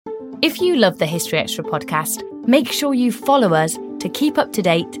If you love the History Extra podcast, make sure you follow us to keep up to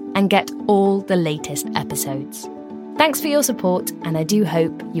date and get all the latest episodes. Thanks for your support, and I do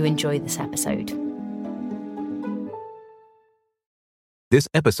hope you enjoy this episode. This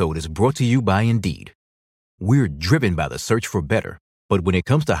episode is brought to you by Indeed. We're driven by the search for better, but when it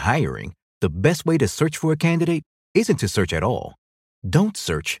comes to hiring, the best way to search for a candidate isn't to search at all. Don't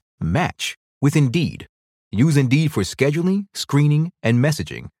search, match with Indeed. Use Indeed for scheduling, screening, and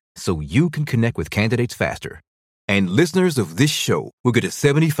messaging so you can connect with candidates faster. And listeners of this show will get a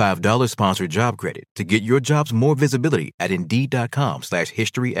 $75 sponsored job credit to get your jobs more visibility at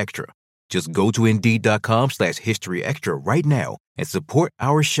Indeed.com/historyextra. Just go to Indeed.com/historyextra right now and support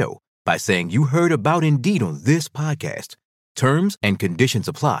our show by saying you heard about Indeed on this podcast. Terms and conditions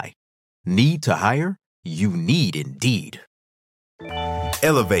apply. Need to hire? You need Indeed.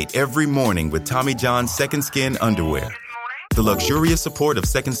 Elevate every morning with Tommy John's Second Skin underwear. The luxurious support of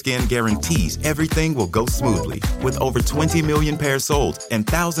Second Skin guarantees everything will go smoothly. With over 20 million pairs sold and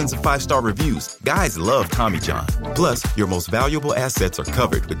thousands of 5-star reviews, guys love Tommy John. Plus, your most valuable assets are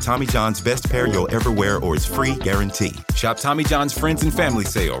covered with Tommy John's best pair you'll ever wear or its free guarantee. Shop Tommy John's Friends and Family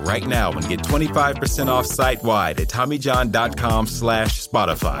Sale right now and get 25% off site-wide at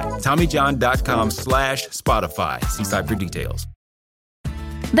TommyJohn.com/Spotify. TommyJohn.com/Spotify. See site for details.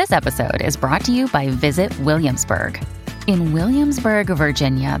 This episode is brought to you by Visit Williamsburg. In Williamsburg,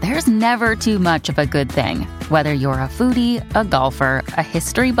 Virginia, there's never too much of a good thing. Whether you're a foodie, a golfer, a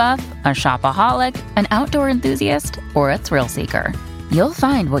history buff, a shopaholic, an outdoor enthusiast, or a thrill seeker, you'll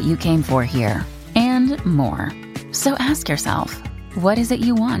find what you came for here and more. So ask yourself, what is it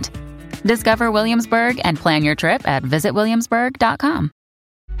you want? Discover Williamsburg and plan your trip at visitwilliamsburg.com.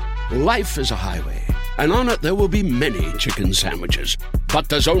 Life is a highway, and on it there will be many chicken sandwiches. But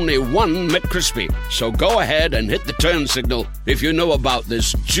there's only one McCrispy. So go ahead and hit the turn signal if you know about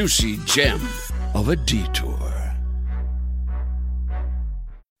this juicy gem of a detour.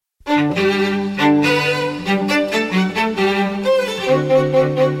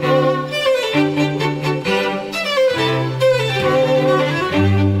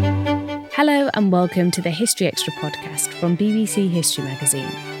 Hello and welcome to the History Extra podcast from BBC History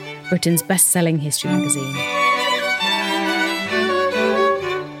Magazine, Britain's best-selling history magazine.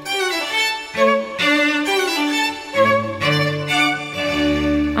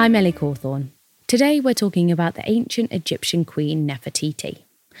 I'm Ellie Cawthorne. Today we're talking about the ancient Egyptian queen Nefertiti.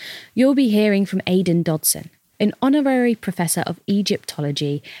 You'll be hearing from Aidan Dodson, an honorary professor of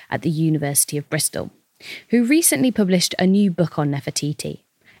Egyptology at the University of Bristol, who recently published a new book on Nefertiti,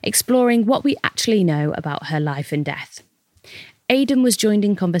 exploring what we actually know about her life and death. Aidan was joined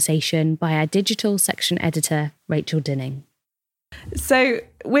in conversation by our digital section editor, Rachel Dinning. So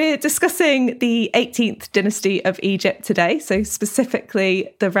we're discussing the 18th dynasty of Egypt today, so specifically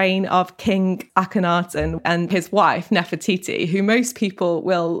the reign of King Akhenaten and his wife Nefertiti, who most people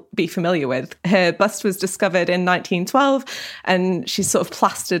will be familiar with. Her bust was discovered in 1912 and she's sort of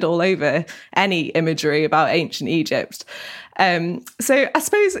plastered all over any imagery about ancient Egypt. So I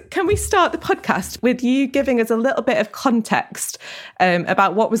suppose, can we start the podcast with you giving us a little bit of context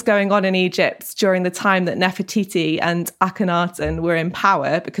about what was going on in Egypt during the time that Nefertiti and Akhenaten were in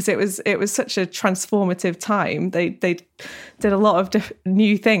power, because it was such a transformative time. They did a lot of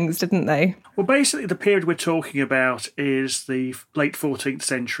new things, didn't they? Well, basically the period we're talking about is the late 14th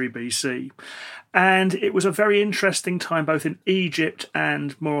century BC. And it was a very interesting time both in Egypt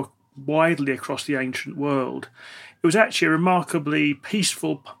and more widely across the ancient world. It was actually a remarkably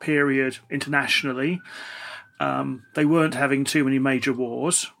peaceful period internationally. They weren't having too many major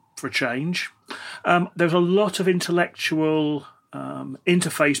wars, for a change. There was a lot of intellectual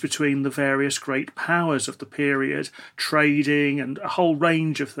interface between the various great powers of the period, trading and a whole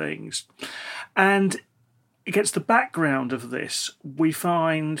range of things. And against the background of this, we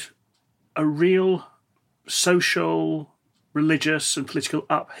find a real social, religious and political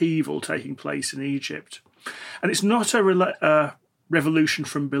upheaval taking place in Egypt. And it's not a revolution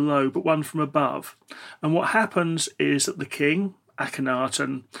from below, but one from above. And what happens is that the king,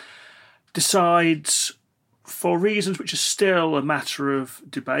 Akhenaten, decides, for reasons which are still a matter of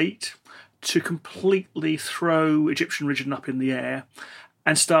debate, to completely throw Egyptian religion up in the air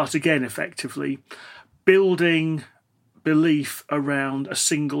and start again, effectively, building belief around a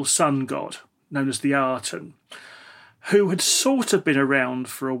single sun god, known as the Aten, who had sort of been around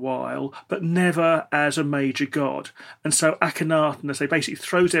for a while, but never as a major god. And so Akhenaten, as they basically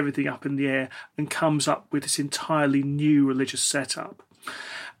throws everything up in the air and comes up with this entirely new religious setup.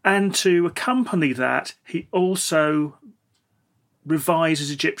 And to accompany that, he also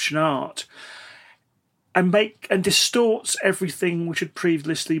revises Egyptian art. and distorts everything which had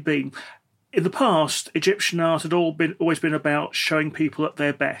previously been. In the past, Egyptian art had always been about showing people at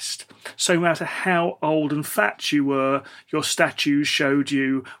their best. So no matter how old and fat you were, your statues showed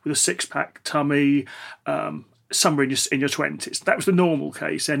you with a six-pack tummy, somewhere in your 20s. That was the normal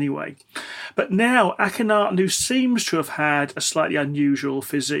case anyway. But now Akhenaten, who seems to have had a slightly unusual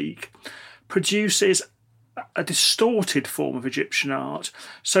physique, produces a distorted form of Egyptian art,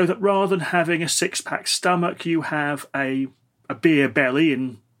 so that rather than having a six-pack stomach, you have a beer belly,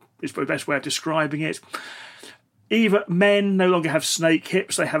 and is the best way of describing it. Even men no longer have snake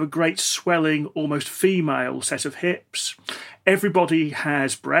hips, they have a great swelling, almost female set of hips. Everybody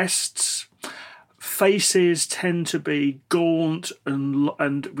has breasts. Faces tend to be gaunt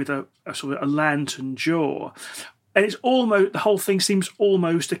and with a sort of a lantern jaw. And it's almost, the whole thing seems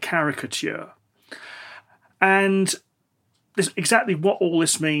almost a caricature. And this, exactly what all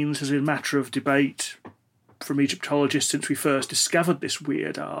this means has been a matter of debate from Egyptologists since we first discovered this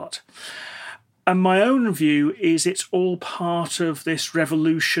weird art. And my own view is it's all part of this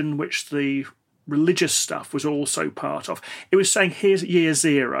revolution which the religious stuff was also part of. It was saying, here's year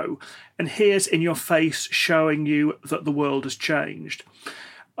zero, and here's in your face showing you that the world has changed.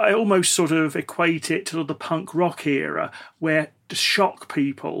 I almost sort of equate it to the punk rock era, where to shock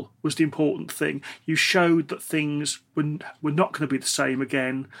people was the important thing. You showed that things were not going to be the same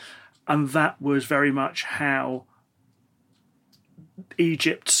again, and that was very much how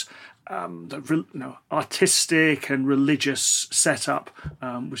Egypt's artistic and religious setup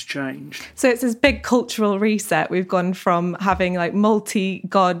was changed. So it's this big cultural reset. We've gone from having like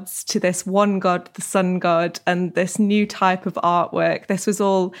multi-gods to this one god, the sun god, and this new type of artwork. This was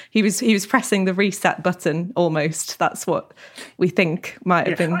all, he was pressing the reset button almost. That's what we think might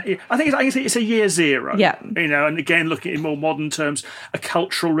have been. I think it's a year zero. Yeah. And again, looking in more modern terms, a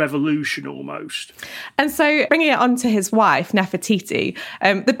cultural revolution almost. And so bringing it on to his wife, Nefertiti,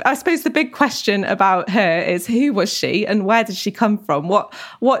 I suppose the big question about her is, who was she and where did she come from?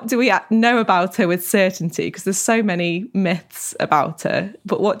 What do we know about her with certainty? Because there's so many myths about her,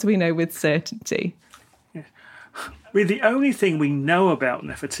 but what do we know with certainty? Yeah. The only thing we know about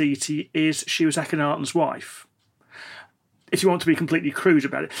Nefertiti is she was Akhenaten's wife, if you want to be completely crude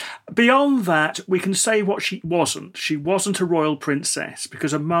about it. Beyond that, we can say what she wasn't. She wasn't a royal princess,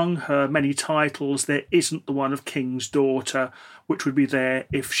 because among her many titles, there isn't the one of king's daughter, which would be there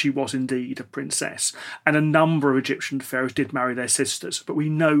if she was indeed a princess. And a number of Egyptian pharaohs did marry their sisters, but we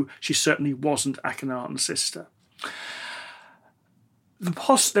know she certainly wasn't Akhenaten's sister.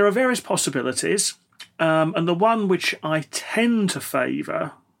 There are various possibilities, and the one which I tend to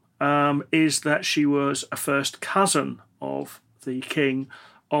favour is that she was a first cousin of the king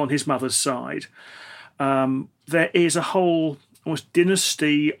on his mother's side. There is a whole almost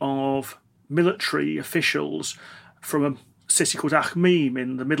dynasty of military officials from a city called Akhmim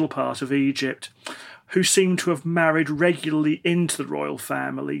in the middle part of Egypt who seem to have married regularly into the royal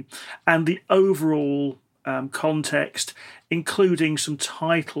family, and the overall context, including some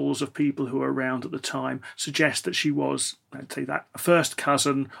titles of people who were around at the time, suggest that she was, I'd say, that a first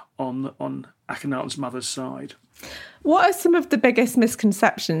cousin on Akhenaten's mother's side. What are some of the biggest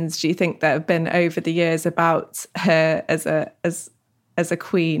misconceptions, do you think, that have been over the years about her as a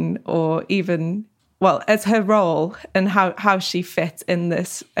queen, or even, well, as her role and how she fit in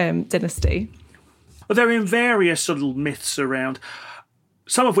this dynasty? Well, there are various sort of myths around,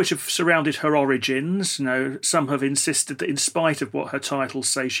 some of which have surrounded her origins. Some have insisted that in spite of what her titles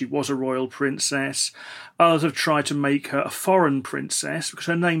say, she was a royal princess. Others have tried to make her a foreign princess, because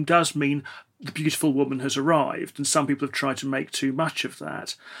her name does mean the beautiful woman has arrived, and some people have tried to make too much of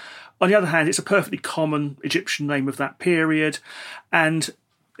that. On the other hand, it's a perfectly common Egyptian name of that period, and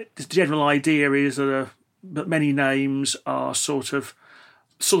the general idea is that many names are sort of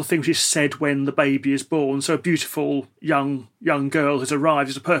things which is said when the baby is born. So a beautiful young girl has arrived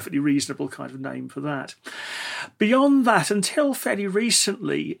is a perfectly reasonable kind of name for that. Beyond that, until fairly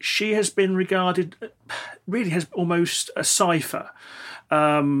recently, she has been regarded really as almost a cipher.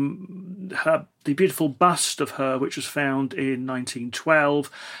 The beautiful bust of her, which was found in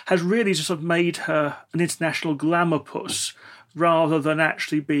 1912, has really just sort of made her an international glamour-puss, rather than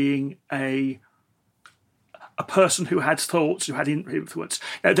actually being a person who had thoughts, who had influence.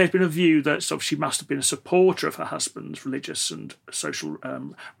 Now, there's been a view that sort of she must have been a supporter of her husband's religious and social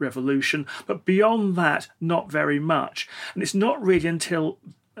revolution, but beyond that, not very much. And it's not really until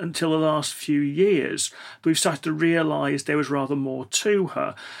the last few years that we've started to realise there was rather more to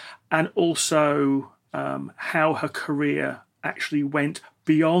her, and also how her career actually went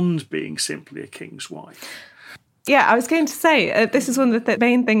beyond being simply a king's wife. Yeah, I was going to say, this is one of the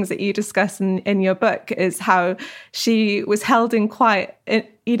main things that you discuss in your book, is how she was held in quite,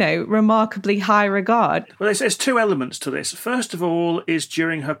 remarkably high regard. Well, there's two elements to this. First of all is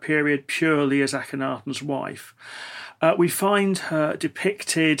during her period purely as Akhenaten's wife. We find her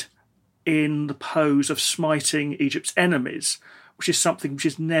depicted in the pose of smiting Egypt's enemies, which is something which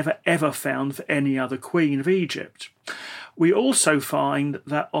is never ever found for any other queen of Egypt. We also find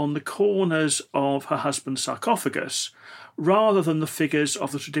that on the corners of her husband's sarcophagus, rather than the figures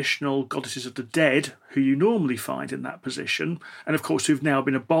of the traditional goddesses of the dead, who you normally find in that position, and of course who've now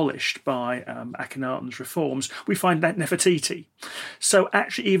been abolished by Akhenaten's reforms, we find that Nefertiti. So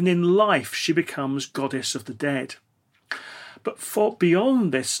actually even in life she becomes goddess of the dead. But for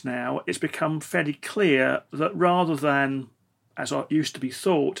beyond this now, it's become fairly clear that rather than, as it used to be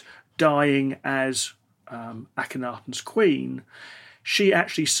thought, dying as Akhenaten's queen, she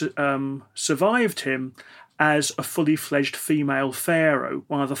actually survived him as a fully fledged female pharaoh,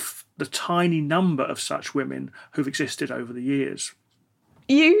 one of the tiny number of such women who've existed over the years.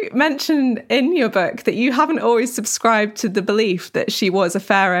 You mentioned in your book that you haven't always subscribed to the belief that she was a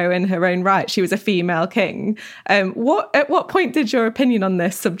pharaoh in her own right. She was a female king. At what point did your opinion on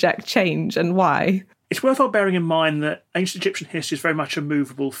this subject change, and why? It's worthwhile bearing in mind that ancient Egyptian history is very much a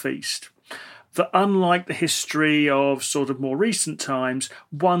movable feast. That unlike the history of sort of more recent times,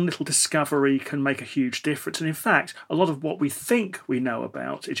 one little discovery can make a huge difference. And in fact, a lot of what we think we know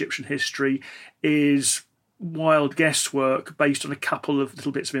about Egyptian history is wild guesswork based on a couple of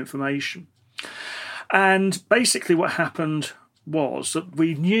little bits of information. And basically what happened was that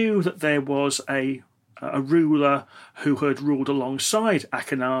we knew that there was a ruler who had ruled alongside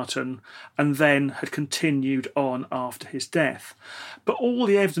Akhenaten and then had continued on after his death. But all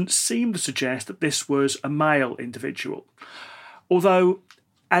the evidence seemed to suggest that this was a male individual. Although,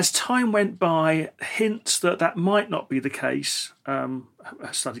 as time went by, hints that that might not be the case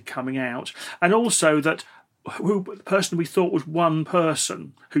started coming out, and also that the person we thought was one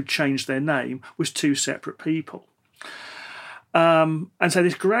person who changed their name was two separate people. And so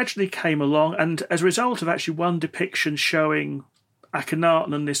this gradually came along, and as a result of actually one depiction showing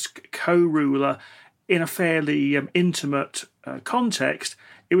Akhenaten and this co-ruler in a fairly intimate context,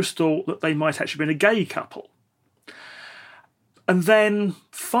 it was thought that they might actually have been a gay couple. And then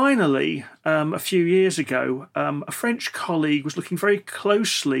finally, a few years ago, a French colleague was looking very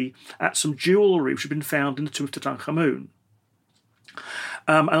closely at some jewellery which had been found in the tomb of Tutankhamun.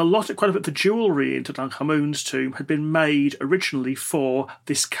 And quite a bit of the jewellery in Tutankhamun's tomb had been made originally for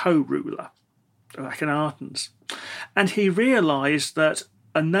this co-ruler of Akhenaten's. And he realised that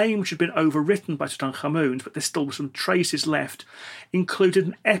a name which had been overwritten by Tutankhamun, but there still were some traces left, included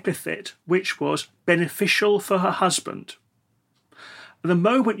an epithet which was beneficial for her husband. The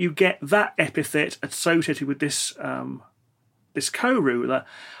moment you get that epithet associated with this co-ruler,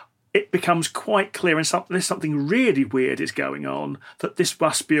 it becomes quite clear, and there's something really weird is going on, that this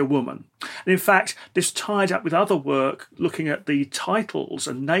must be a woman. And in fact, this tied up with other work looking at the titles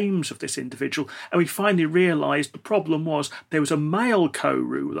and names of this individual, and we finally realised the problem was there was a male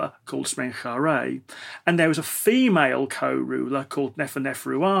co-ruler called Smenkhare, and there was a female co-ruler called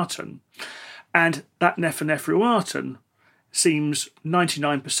Nefertiti. And that Nefertiti seems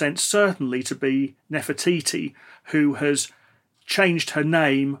 99% certainly to be Nefertiti, who has changed her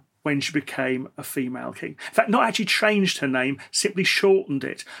name when she became a female king. In fact, not actually changed her name, simply shortened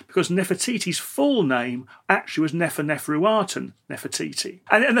it, because Nefertiti's full name actually was Nefertiti.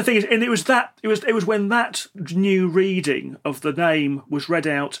 And the thing is, and it was when that new reading of the name was read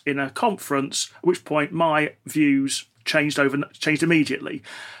out in a conference, at which point my views changed immediately,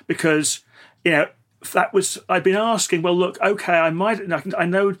 because I'd been asking, well, look, okay, I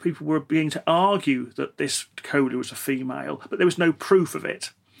know people were beginning to argue that this co-ruler was a female, but there was no proof of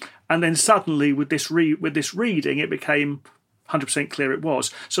it. And then suddenly, with this reading, it became 100% clear it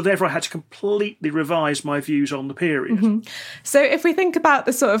was. So therefore, I had to completely revise my views on the period. Mm-hmm. So if we think about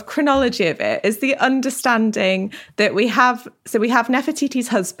the sort of chronology of it, is the understanding that we have Nefertiti's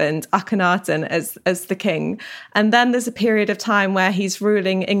husband, Akhenaten, as the king, and then there's a period of time where he's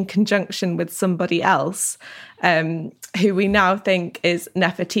ruling in conjunction with somebody else, who we now think is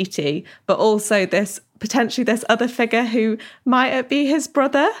Nefertiti, but also potentially this other figure who might be his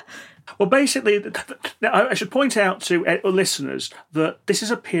brother. Well, basically, I should point out to listeners that this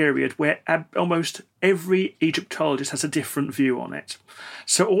is a period where almost every Egyptologist has a different view on it.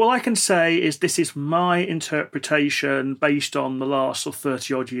 So all I can say is this is my interpretation based on the last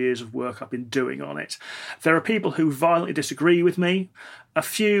 30-odd years of work I've been doing on it. There are people who violently disagree with me. a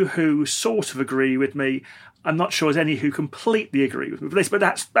few who sort of agree with me. I'm not sure there's any who completely agree with me for this, but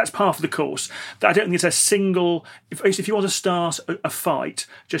that's part of the course. I don't think there's a single... If you want to start a fight,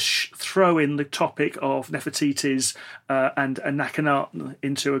 just throw in the topic of Nefertiti's and Akhenaten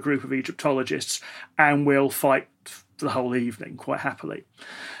into a group of Egyptologists, and we'll fight for the whole evening quite happily.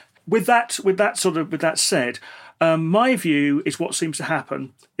 With that said, my view is what seems to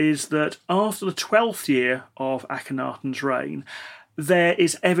happen is that after the 12th year of Akhenaten's reign, there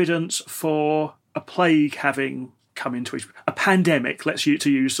is evidence for a plague having come into it, a pandemic, to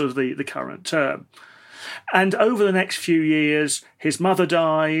use sort of the current term. And over the next few years, his mother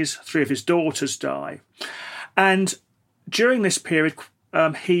dies, 3 of his daughters die. And during this period,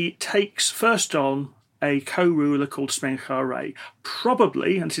 he takes first on a co-ruler called Smenkhare,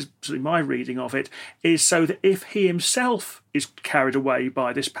 probably, and this is my reading of it, is so that if he himself is carried away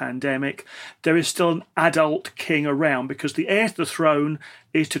by this pandemic, there is still an adult king around, because the heir to the throne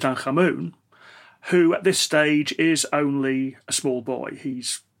is Tutankhamun, who at this stage is only a small boy.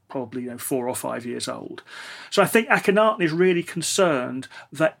 He's probably 4 or 5 years old. So I think Akhenaten is really concerned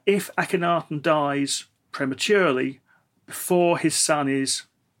that if Akhenaten dies prematurely, before his son is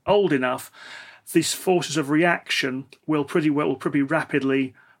old enough, these forces of reaction will pretty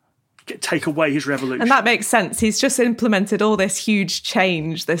rapidly take away his revolution. And that makes sense. He's just implemented all this huge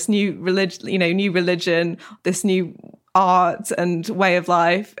change, this new religion, this new art and way of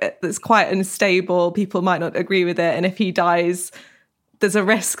life that's quite unstable. People might not agree with it. And if he dies, there's a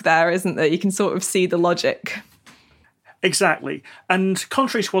risk there, isn't there? You can sort of see the logic. Exactly. And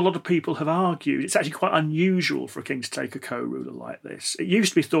contrary to what a lot of people have argued, it's actually quite unusual for a king to take a co-ruler like this. It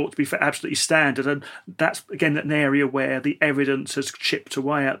used to be thought to be absolutely standard, and that's, again, an area where the evidence has chipped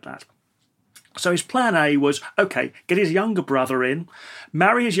away at that. So his plan A was, OK, get his younger brother in,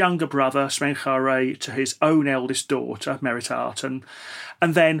 marry his younger brother, Smenkhare, to his own eldest daughter, Meritaten,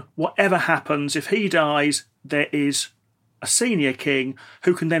 and then whatever happens, if he dies, there is a senior king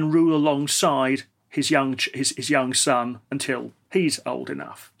who can then rule alongside his young son until he's old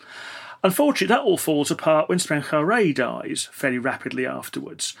enough. Unfortunately, that all falls apart when Smenkhare dies fairly rapidly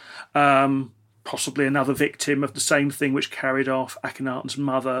afterwards. Possibly another victim of the same thing which carried off Akhenaten's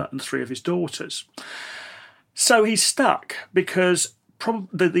mother and 3 of his daughters. So he's stuck because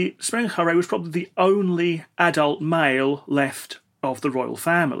the Smenkhare was probably the only adult male left of the royal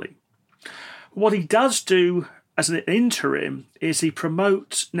family. What he does do as an interim is he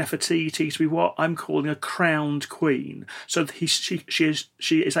promotes Nefertiti to be what I'm calling a crowned queen. So that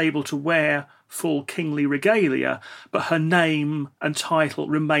she is able to wear full kingly regalia, but her name and title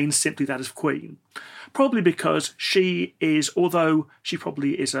remains simply that of queen. Probably because she is, although she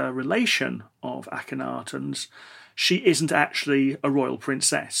probably is a relation of Akhenaten's, she isn't actually a royal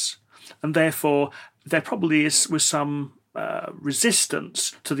princess. And therefore, there probably was some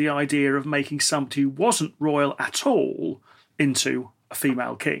resistance to the idea of making somebody who wasn't royal at all into a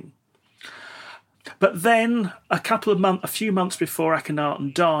female king. But then a few months before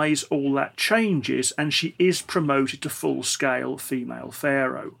Akhenaten dies, all that changes and she is promoted to full-scale female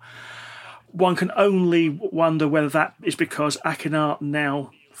pharaoh. One can only wonder whether that is because Akhenaten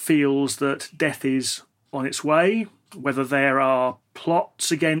now feels that death is on its way, whether there are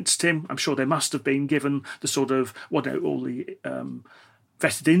plots against him. I'm sure there must have been, given the sort of all the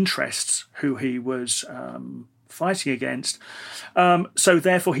vested interests who he was fighting against. So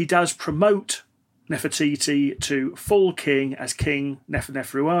therefore he does promote Nefertiti to full king as King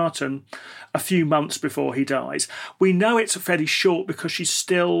Neferuaten a few months before he dies. We know it's fairly short because she's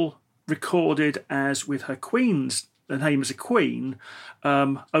still recorded as with her name as a queen,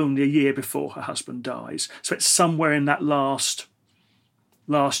 only a year before her husband dies. So it's somewhere in that last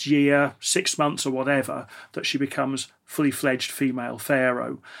year, 6 months or whatever, that she becomes fully fledged female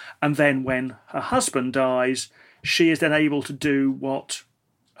pharaoh. And then when her husband dies, she is then able to do what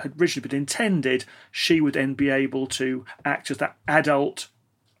had originally been intended. She would then be able to act as that adult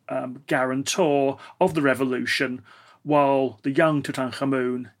guarantor of the revolution, while the young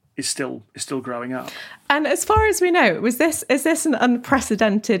Tutankhamun is still growing up. And as far as we know, is this an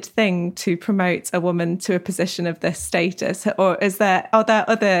unprecedented thing to promote a woman to a position of this status, or is there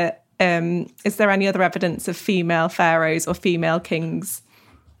any other evidence of female pharaohs or female kings?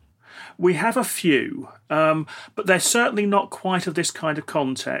 We have a few, but they're certainly not quite of this kind of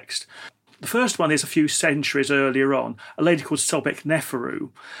context. The first one is a few centuries earlier on, a lady called Sobek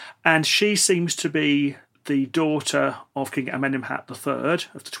Neferu, and she seems to be the daughter of King Amenemhat III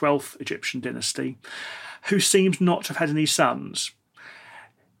of the 12th Egyptian dynasty, who seems not to have had any sons.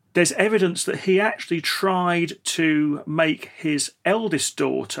 There's evidence that he actually tried to make his eldest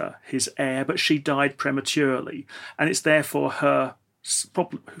daughter his heir, but she died prematurely, and it's therefore her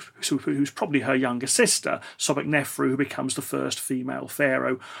who's probably her younger sister, Sobeknefru, who becomes the first female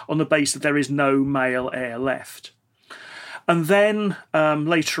pharaoh, on the basis that there is no male heir left. And then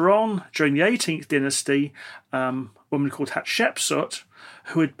later on, during the 18th dynasty, a woman called Hatshepsut,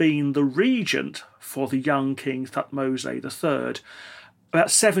 who had been the regent for the young king Thutmose III, about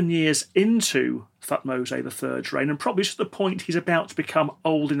 7 years into Thutmose III's reign, and probably just at the point he's about to become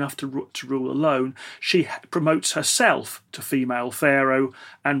old enough to rule alone, she promotes herself to female pharaoh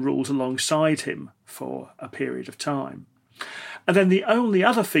and rules alongside him for a period of time. And then the only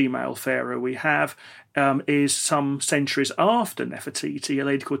other female pharaoh we have is some centuries after Nefertiti, a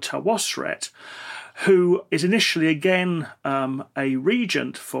lady called Tawosret, who is initially again a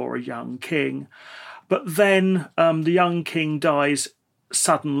regent for a young king, but then the young king dies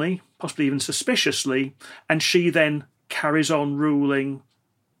suddenly, possibly even suspiciously, and she then carries on ruling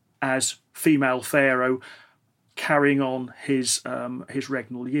as female pharaoh, carrying on his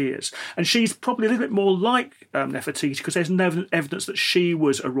regnal years. And she's probably a little bit more like Nefertiti, because there's no evidence that she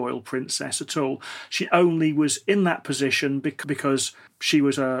was a royal princess at all. She only was in that position because she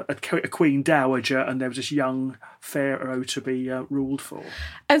was a queen dowager, and there was this young pharaoh to be ruled for.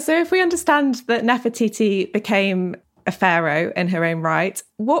 And so if we understand that Nefertiti became a pharaoh in her own right,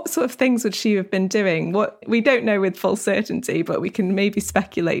 what sort of things would she have been doing? What we don't know with full certainty, but we can maybe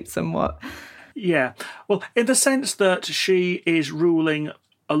speculate somewhat. Yeah, well, in the sense that she is ruling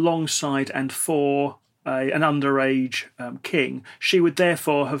alongside and for an underage king, she would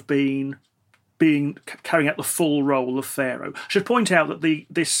therefore have been carrying out the full role of pharaoh. I should point out that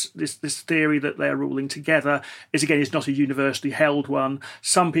this theory that they're ruling together is not a universally held one.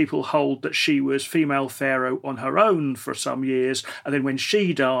 Some people hold that she was female pharaoh on her own for some years, and then when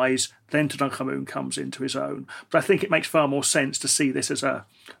she dies, then Tutankhamun comes into his own. But I think it makes far more sense to see this as a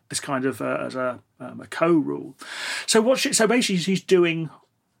co-rule. So basically she's doing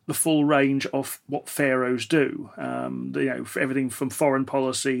the full range of what pharaohs do, for everything from foreign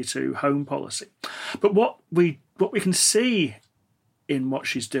policy to home policy. But what we can see in what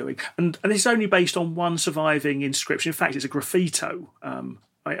she's doing, and this is only based on one surviving inscription. In fact, it's a graffito on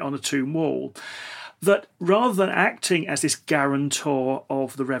a tomb wall, that rather than acting as this guarantor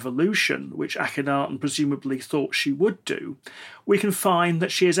of the revolution, which Akhenaten presumably thought she would do, we can find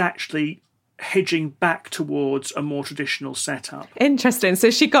that she is actually hedging back towards a more traditional setup. Interesting. So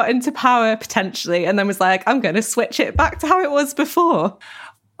she got into power potentially and then was like, I'm going to switch it back to how it was before.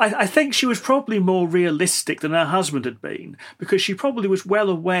 I think she was probably more realistic than her husband had been, because she probably was well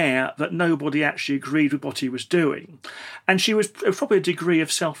aware that nobody actually agreed with what he was doing. And she was probably a degree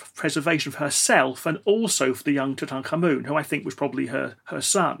of self-preservation for herself and also for the young Tutankhamun, who I think was probably her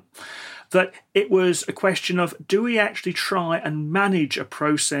son. That it was a question of, do we actually try and manage a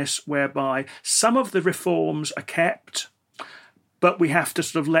process whereby some of the reforms are kept, but we have to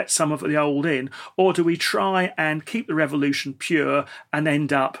sort of let some of the old in, or do we try and keep the revolution pure and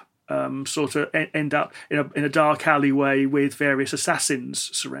end up in a dark alleyway with various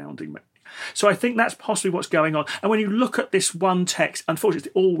assassins surrounding me? So I think that's possibly what's going on. And when you look at this one text,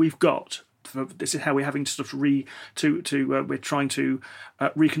 unfortunately, all we've got. This is how we're having to sort of we're trying to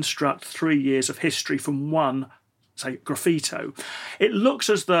reconstruct 3 years of history from one, say, graffito. It looks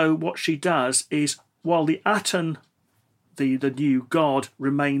as though what she does is, while the Aten, the new god,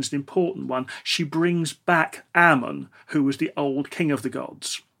 remains an important one, she brings back Ammon, who was the old king of the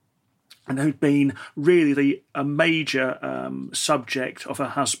gods, and who'd been really a major subject of her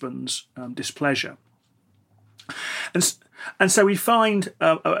husband's displeasure. And so we find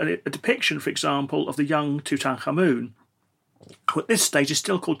a depiction, for example, of the young Tutankhamun, who at this stage is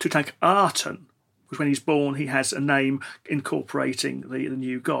still called Tutankhaten, because when he's born he has a name incorporating the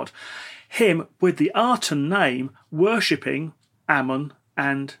new god. Him, with the Aten name, worshipping Ammon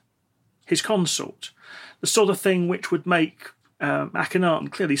and his consort. The sort of thing which would make Akhenaten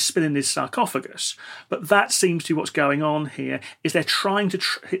clearly spin in his sarcophagus. But that seems to be what's going on here, is they're trying to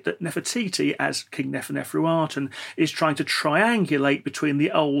that Nefertiti, as King Neferuaten, is trying to triangulate between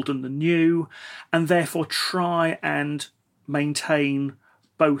the old and the new, and therefore try and maintain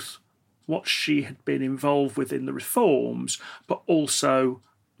both what she had been involved with in the reforms, but also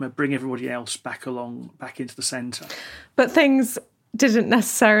bring everybody else back into the centre. But things didn't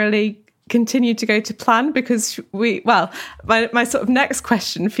necessarily continue to go to plan, because my sort of next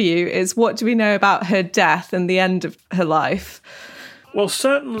question for you is, what do we know about her death and the end of her life? Well,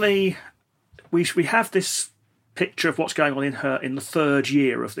 certainly we have this picture of what's going on in the third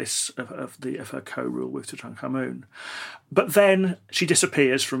year of her co-rule with Tutankhamun. But then she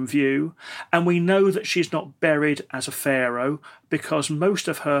disappears from view, and we know that she's not buried as a pharaoh because most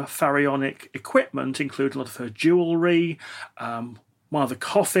of her pharaonic equipment, including a lot of her jewellery, While the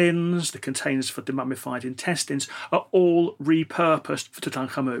coffins, the containers for the mummified intestines, are all repurposed for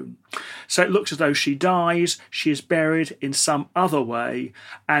Tutankhamun. So it looks as though she dies, she is buried in some other way,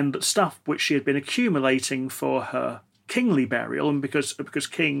 and that stuff which she had been accumulating for her kingly burial, and because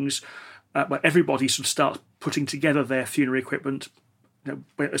kings, everybody sort of starts putting together their funerary equipment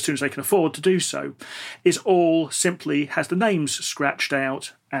as soon as they can afford to do so, is all simply has the names scratched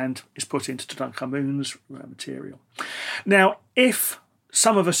out and is put into Tutankhamun's material. Now, if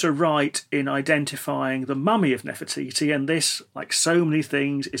some of us are right in identifying the mummy of Nefertiti, and this, like so many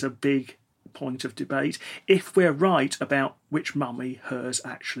things, is a big point of debate, if we're right about which mummy hers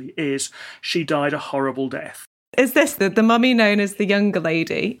actually is, she died a horrible death. Is this the mummy known as the Younger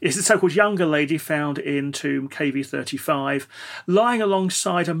Lady? It's the so-called Younger Lady found in tomb KV35, lying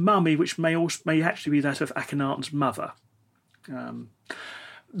alongside a mummy which may actually be that of Akhenaten's mother.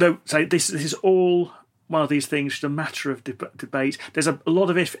 This is all one of these things, just a matter of debate. There's a lot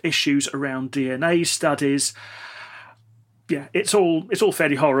of issues around DNA studies. Yeah, it's all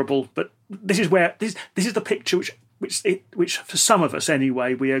fairly horrible, but this is where this is the picture which for some of us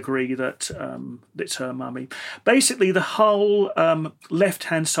anyway, we agree that it's her mummy. Basically, the whole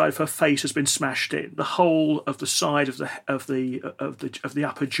left-hand side of her face has been smashed in. The whole of the side of the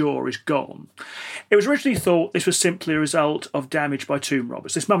upper jaw is gone. It was originally thought this was simply a result of damage by tomb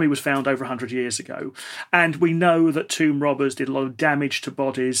robbers. This mummy was found over 100 years ago, and we know that tomb robbers did a lot of damage to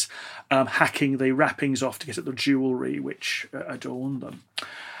bodies, hacking the wrappings off to get at the jewellery which adorned them.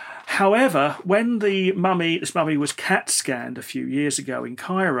 However, when this mummy was CAT scanned a few years ago in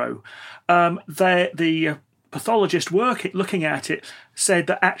Cairo, the pathologist looking at it said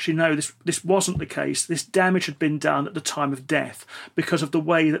that actually no, this wasn't the case. This damage had been done at the time of death because of the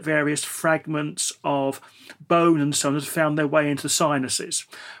way that various fragments of bone and so on had found their way into the sinuses,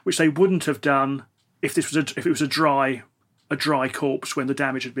 which they wouldn't have done if it was a dry corpse when the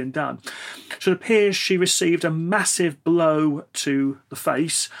damage had been done. So it appears she received a massive blow to the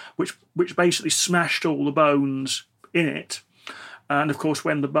face, which basically smashed all the bones in it. And of course,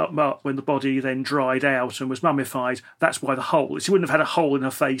 when the body then dried out and was mummified, that's why the hole. She wouldn't have had a hole in her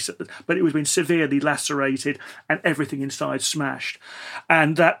face, but it would have been severely lacerated and everything inside smashed.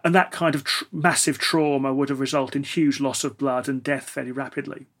 And that kind of massive trauma would have resulted in huge loss of blood and death fairly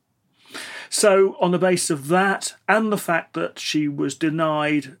rapidly. So on the basis of that, and the fact that she was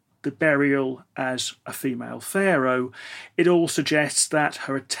denied the burial as a female pharaoh, it all suggests that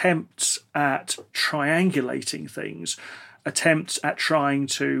her attempts at triangulating things, attempts at trying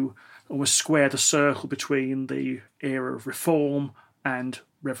to almost square the circle between the era of reform and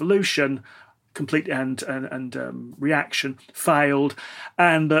revolution, and reaction, failed,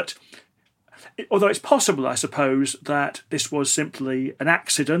 and that although it's possible, I suppose, that this was simply an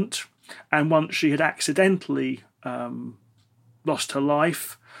accident, and once she had accidentally lost her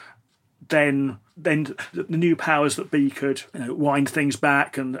life, then the new powers that be could wind things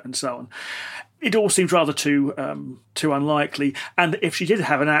back and so on. It all seems rather too unlikely. And if she did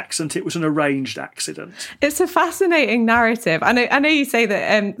have an accident, it was an arranged accident. It's a fascinating narrative. I know you say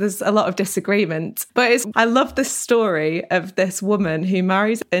that there's a lot of disagreement, but I love the story of this woman who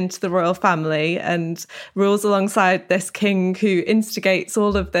marries into the royal family and rules alongside this king who instigates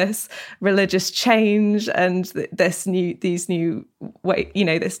all of this religious change and this new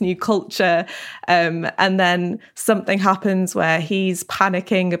culture. And then something happens where he's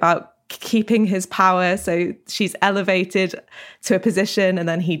panicking about keeping his power, so she's elevated to a position and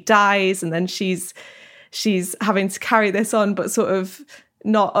then he dies, and then she's having to carry this on but sort of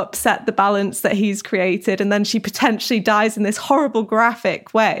not upset the balance that he's created, and then she potentially dies in this horrible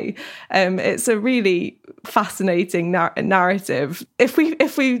graphic way. It's a really fascinating narrative. If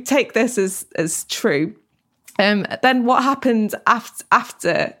we take this as true, then what happened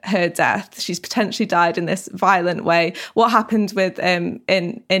after her death? She's potentially died in this violent way. What happened with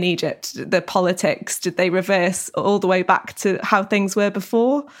in Egypt? The politics, did they reverse all the way back to how things were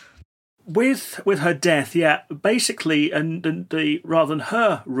before? With her death, yeah, basically, and rather than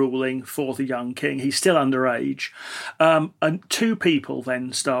her ruling for the young king, he's still underage, and two people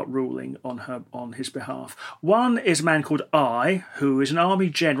then start ruling on his behalf. One is a man called Ai, who is an army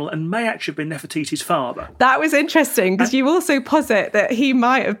general and may actually have been Nefertiti's father. That was interesting, because you also posit that he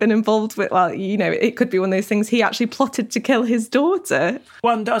might have been involved with, it could be one of those things, he actually plotted to kill his daughter.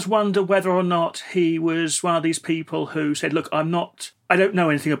 One does wonder whether or not he was one of these people who said, look, I don't know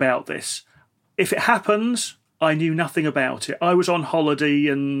anything about this. If it happens, I knew nothing about it. I was on holiday,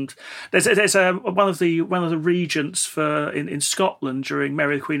 and there's one of the regents in Scotland during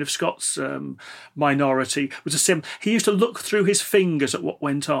Mary the Queen of Scots minority was he used to look through his fingers at what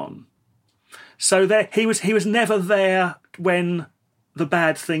went on. So he was never there when the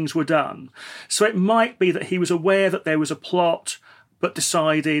bad things were done. So it might be that he was aware that there was a plot, but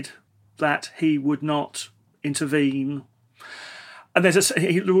decided that he would not intervene. And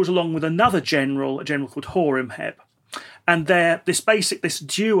he rules along with another general, a general called Horemheb. And this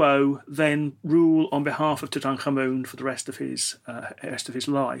duo then rule on behalf of Tutankhamun for the rest of his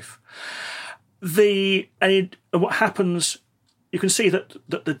life. What happens? You can see that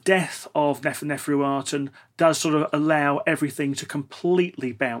the death of Neferuaten does sort of allow everything to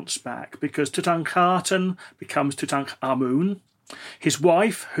completely bounce back, because Tutankhaten becomes Tutankhamun. His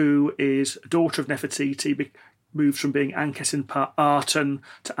wife, who is a daughter of Nefertiti, moves from being Ankhesenpa-Aten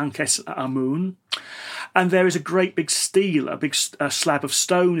to Ankhesenamun. And there is a great big stela, a slab of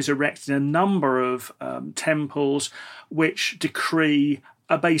stone is erected in a number of temples which decree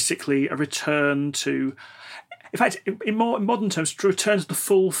basically a return to, in fact, in modern terms, to return to the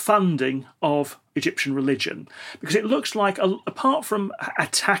full funding of Egyptian religion. Because it looks like, apart from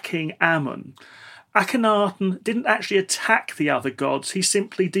attacking Amun, Akhenaten didn't actually attack the other gods, he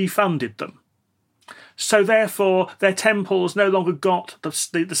simply defunded them. So therefore, their temples no longer got the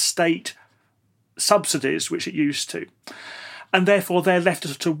state subsidies which it used to, and therefore they're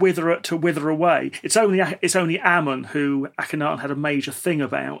left to wither away. It's only Amun, who Akhenaten had a major thing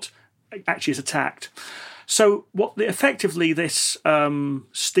about, actually is attacked. So effectively this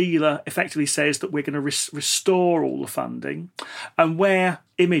stela effectively says that we're going to restore all the funding, and where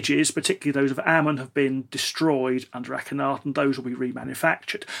images, particularly those of Amun, have been destroyed under Akhenaten, those will be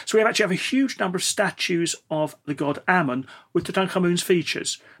remanufactured. So we actually have a huge number of statues of the god Amun with Tutankhamun's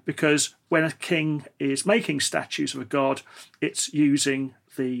features, because when a king is making statues of a god, it's using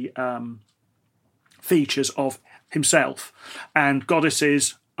the features of himself, and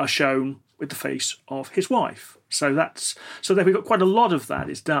goddesses are shown with the face of his wife. So there we've got quite a lot of that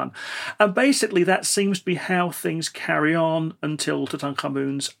is done. And basically that seems to be how things carry on until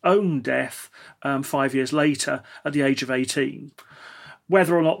Tutankhamun's own death 5 years later at the age of 18.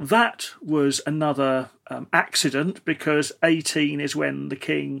 Whether or not that was another accident, because 18 is when the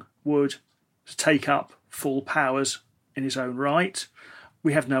king would take up full powers in his own right,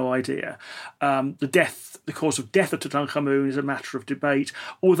 we have no idea. The cause of death of Tutankhamun is a matter of debate,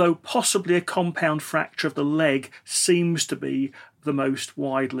 although possibly a compound fracture of the leg seems to be the most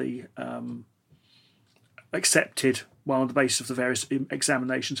widely accepted one on the basis of the various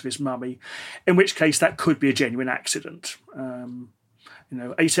examinations of his mummy, in which case that could be a genuine accident.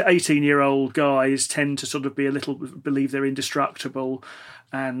 18-year-old guys tend to sort of believe they're indestructible,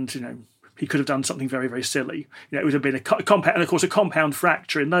 and, he could have done something very, very silly. It would have been a compound, and of course, a compound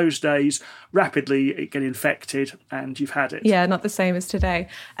fracture in those days, rapidly it get infected, and you've had it. Yeah, not the same as today.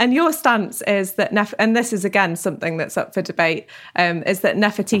 And your stance is that, and this is again something that's up for debate, is that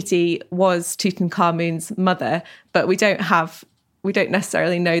Nefertiti was Tutankhamun's mother, but we don't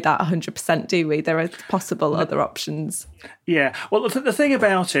necessarily know that 100%, do we? There are possible other options. Yeah. Well, the thing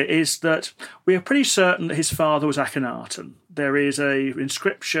about it is that we are pretty certain that his father was Akhenaten. There is an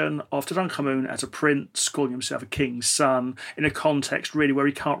inscription of Tutankhamun as a prince, calling himself a king's son, in a context really where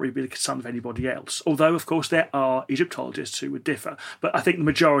he can't really be the son of anybody else. Although, of course, there are Egyptologists who would differ. But I think the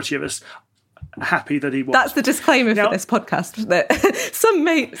majority of us happy that he was. That's the disclaimer for this podcast, that some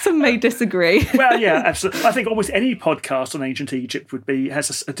may disagree. Well, yeah, absolutely. I think almost any podcast on ancient Egypt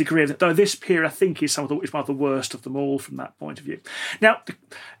has a degree of that, though this period I think is one of the worst of them all from that point of view. Now,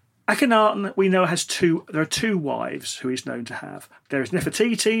 Akhenaten, we know, there are two wives who he's known to have. There is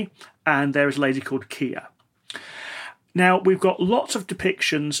Nefertiti and there is a lady called Kia. Now, we've got lots of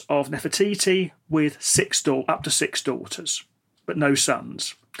depictions of Nefertiti with up to six daughters, but no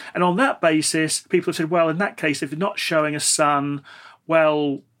sons. And on that basis, people have said, well, in that case, if you're not showing a son,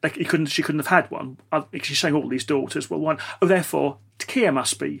 well, she couldn't have had one. She's showing all these daughters. Well, one. Oh, therefore, Kia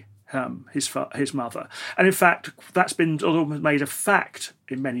must be his mother. And in fact, that's been made a fact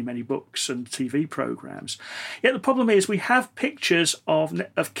in many, many books and TV programmes. Yet the problem is we have pictures of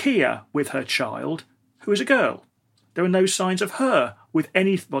Kia with her child, who is a girl. There are no signs of her with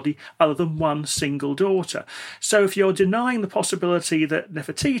anybody other than one single daughter. So if you're denying the possibility that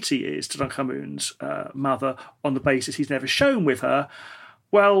Nefertiti is Tutankhamun's mother on the basis he's never shown with her,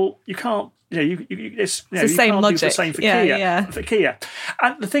 well, you can't. It's the same logic. Do the same for Kia. Yeah. For Kia,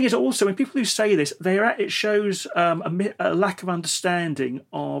 and the thing is also when people who say this, it shows a lack of understanding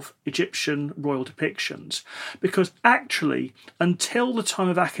of Egyptian royal depictions, because actually, until the time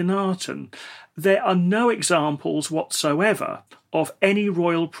of Akhenaten, there are no examples whatsoever of any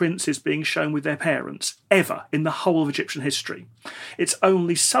royal princes being shown with their parents, ever, in the whole of Egyptian history. It's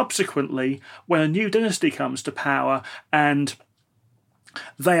only subsequently, when a new dynasty comes to power and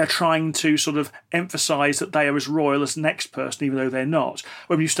they are trying to sort of emphasise that they are as royal as the next person, even though they're not,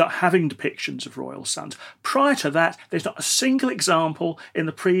 when you start having depictions of royal sons. Prior to that, there's not a single example in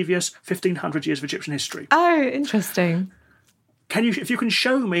the previous 1,500 years of Egyptian history. Oh, interesting. If you can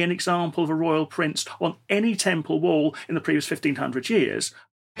show me an example of a royal prince on any temple wall in the previous 1,500 years.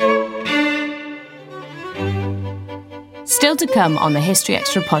 Still to come on the History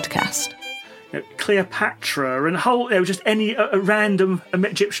Extra podcast. Cleopatra and just any a random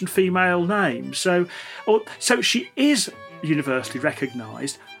Egyptian female name. So she is universally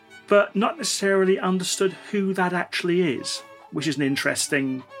recognised, but not necessarily understood who that actually is, which is an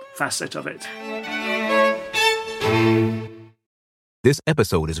interesting facet of it. This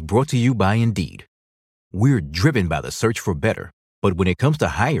episode is brought to you by Indeed. We're driven by the search for better, but when it comes to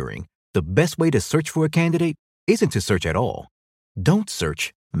hiring, the best way to search for a candidate isn't to search at all. Don't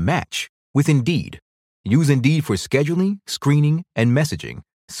search, match with Indeed. Use Indeed for scheduling, screening, and messaging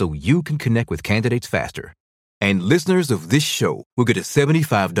so you can connect with candidates faster. And listeners of this show will get a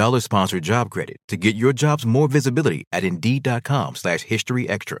 $75 sponsored job credit to get your jobs more visibility at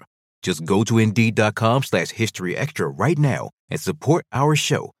Indeed.com/HistoryExtra. Just go to Indeed.com/HistoryExtra right now and support our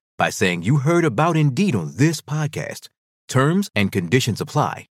show by saying you heard about Indeed on this podcast. Terms and conditions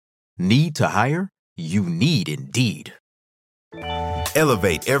apply. Need to hire? You need Indeed.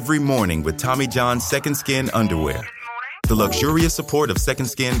 Elevate every morning with Tommy John's Second Skin underwear. The luxurious support of Second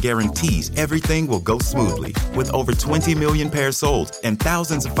Skin guarantees everything will go smoothly. With over 20 million pairs sold and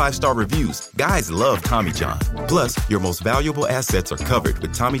thousands of 5-star reviews, guys love Tommy John. Plus, your most valuable assets are covered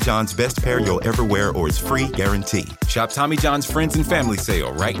with Tommy John's best pair you'll ever wear or its free guarantee. Shop Tommy John's Friends and Family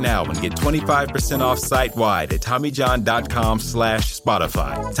Sale right now and get 25% off site-wide at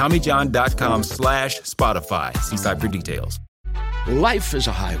TommyJohn.com/Spotify. TommyJohn.com/Spotify. See site for details. Life is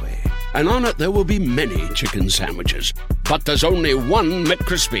a highway, and on it there will be many chicken sandwiches. But there's only one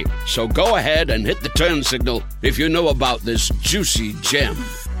McCrispy. So go ahead and hit the turn signal if you know about this juicy gem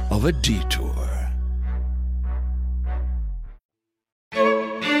of a detour.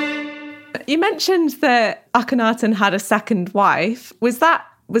 You mentioned that Akhenaten had a second wife. Was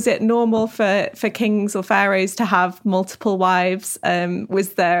it normal for kings or pharaohs to have multiple wives?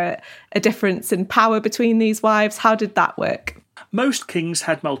 Was there a difference in power between these wives? How did that work? Most kings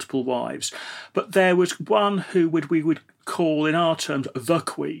had multiple wives, but there was one who we would call in our terms the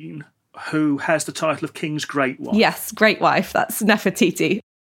queen, who has the title of king's great wife. Yes, great wife. That's Nefertiti.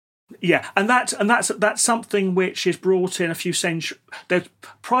 Yeah, and that's something which is brought in a few centuries.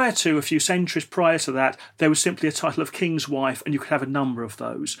 Prior to a few centuries prior to that, there was simply a title of king's wife, and you could have a number of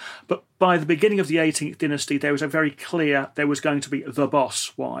those. But by the beginning of the 18th dynasty, there was a very clear there was going to be the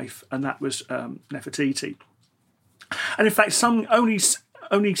boss wife, and that was Nefertiti. And in fact, only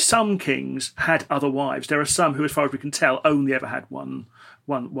some kings had other wives. There are some who, as far as we can tell, only ever had one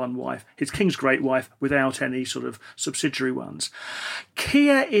wife. His king's great wife, without any sort of subsidiary ones.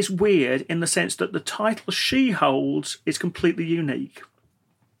 Kia is weird in the sense that the title she holds is completely unique.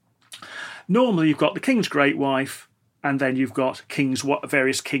 Normally, you've got the king's great wife, and then you've got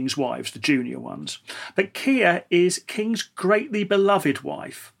various kings' wives, the junior ones. But Kia is king's greatly beloved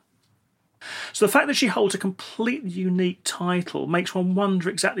wife. So the fact that she holds a completely unique title makes one wonder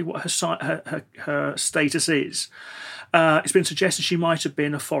exactly what her status is. It's been suggested she might have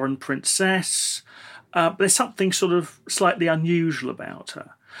been a foreign princess, but there's something sort of slightly unusual about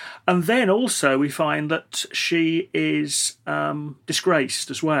her. And then also we find that she is disgraced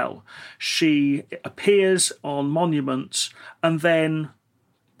as well. She appears on monuments and then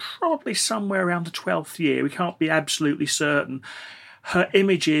probably somewhere around the 12th year, we can't be absolutely certain, her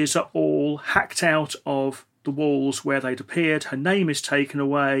images are all hacked out of the walls where they'd appeared. Her name is taken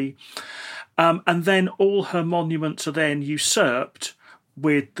away. And then all her monuments are then usurped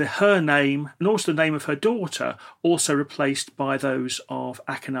with her name and also the name of her daughter also replaced by those of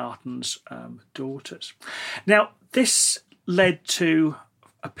Akhenaten's daughters. Now, this led to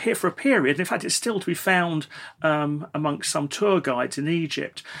for a period, in fact it's still to be found amongst some tour guides in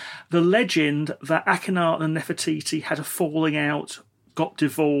Egypt, the legend that Akhenaten and Nefertiti had a falling out, got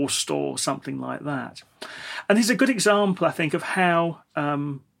divorced or something like that. And this is a good example, I think, of how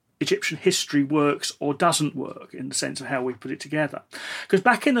Egyptian history works or doesn't work in the sense of how we put it together. Because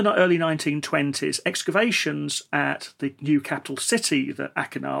back in the early 1920s, excavations at the new capital city that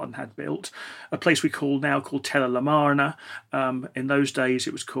Akhenaten had built, a place we now call Tel El Amarna, in those days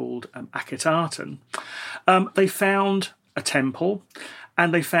it was called Akhetaten, they found a temple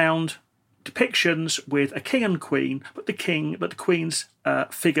and they found depictions with a king and queen, but the queen's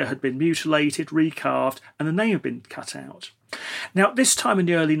figure had been mutilated, recarved, and the name had been cut out. Now, at this time in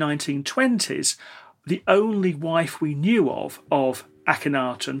the early 1920s, the only wife we knew of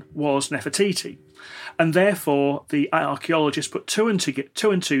Akhenaten was Nefertiti. And therefore, the archaeologists put two and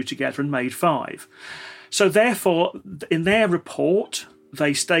two together and made 5. So therefore, in their report,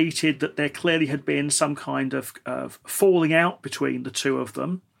 they stated that there clearly had been some kind of falling out between the two of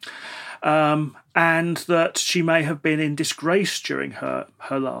them, and that she may have been in disgrace during her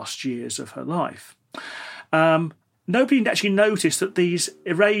last years of her life. Nobody actually noticed that these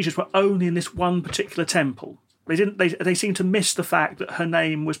erasures were only in this one particular temple. They seemed to miss the fact that her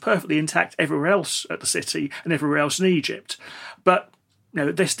name was perfectly intact everywhere else at the city and everywhere else in Egypt. But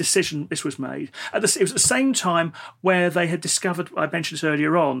this was made. It was at the same time where they had discovered, I mentioned this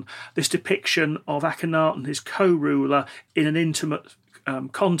earlier on, this depiction of Akhenaten, his co-ruler, in an intimate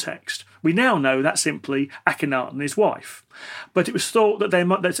context. We now know that's simply Akhenaten and his wife. But it was thought that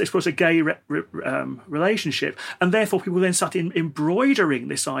this was a gay relationship, and therefore people then started embroidering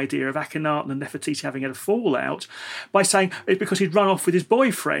this idea of Akhenaten and Nefertiti having had a fallout by saying it's because he'd run off with his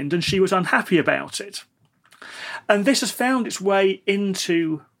boyfriend and she was unhappy about it. And this has found its way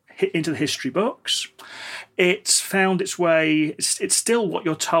into the history books. It's found its way, it's still what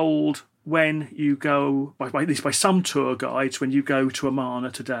you're told when you go, at least by some tour guides, when you go to Amarna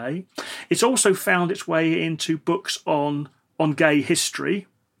today. It's also found its way into books on gay history.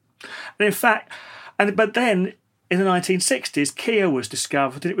 And in fact, but then in the 1960s, Kia was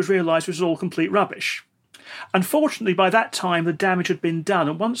discovered and it was realised it was all complete rubbish. Unfortunately, by that time, the damage had been done.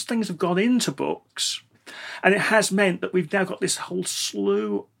 And once things have gone into books, and it has meant that we've now got this whole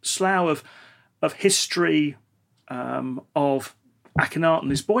slough of history of Akhenaten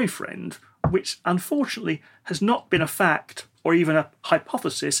and his boyfriend, which unfortunately has not been a fact or even a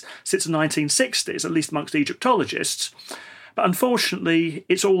hypothesis since the 1960s, at least amongst Egyptologists. But unfortunately,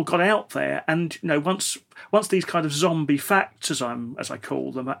 it's all got out there, and once these kind of zombie facts, as I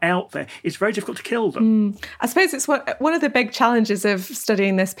call them, are out there, it's very difficult to kill them. I suppose it's one of the big challenges of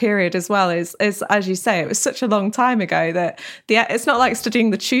studying this period as well is as you say, it was such a long time ago that it's not like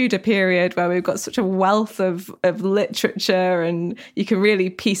studying the Tudor period where we've got such a wealth of literature and you can really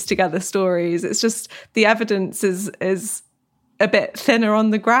piece together stories. It's just the evidence is a bit thinner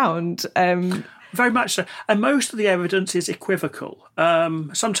on the ground. Very much so. And most of the evidence is equivocal.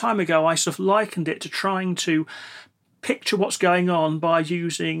 Some time ago, I sort of likened it to trying to picture what's going on by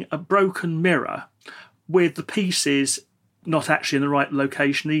using a broken mirror with the pieces not actually in the right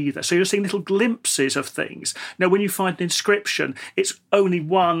location either. So you're seeing little glimpses of things. Now, when you find an inscription, it's only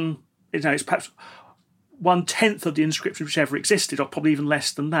one, it's perhaps 1/10 of the inscription which ever existed, or probably even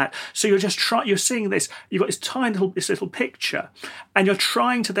less than that. So you're seeing this, you've got this little picture, and you're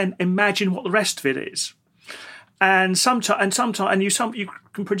trying to then imagine what the rest of it is. And sometimes you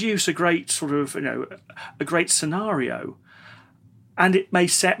can produce a great sort of, a great scenario. And it may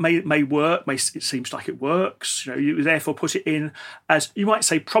work. It seems like it works. You therefore put it in as, you might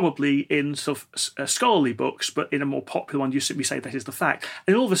say, probably in sort of scholarly books, but in a more popular one, you simply say that is the fact.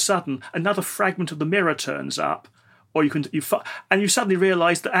 And all of a sudden, another fragment of the mirror turns up, or you suddenly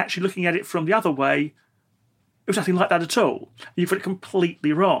realise that actually looking at it from the other way, it was nothing like that at all. You've got it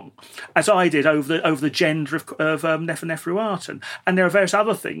completely wrong, as I did over the gender of Nefertiti. And there are various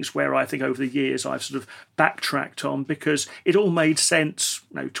other things where I think over the years I've sort of backtracked on, because it all made sense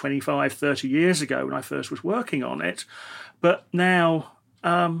 25, 30 years ago when I first was working on it. But now,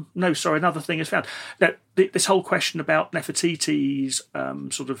 another thing is found. Now, this whole question about Nefertiti's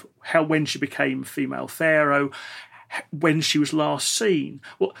when she became female pharaoh, when she was last seen.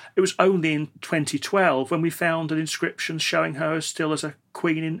 Well, it was only in 2012 when we found an inscription showing her still as a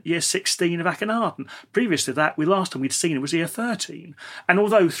queen in year 16 of Akhenaten. Previous to that, last time we'd seen her was year 13. And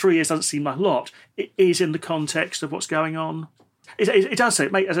although 3 years doesn't seem like a lot, it is in the context of what's going on. It does say,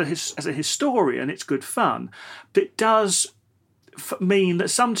 as a historian, it's good fun, but it does mean that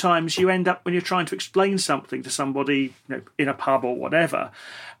sometimes you end up, when you're trying to explain something to somebody, in a pub or whatever,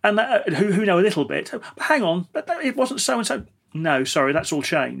 and who know a little bit. Hang on, but it wasn't so and so. No, sorry, that's all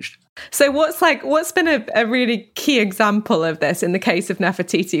changed. So what's been a really key example of this in the case of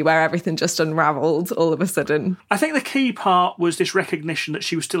Nefertiti, where everything just unravelled all of a sudden? I think the key part was this recognition that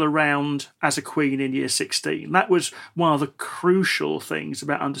she was still around as a queen in year 16. That was one of the crucial things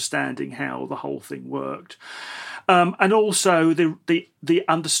about understanding how the whole thing worked. And also the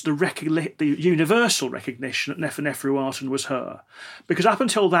universal recognition that Nefertiti was her. Because up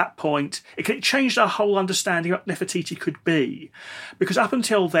until that point, it changed our whole understanding of what Nefertiti could be. Because up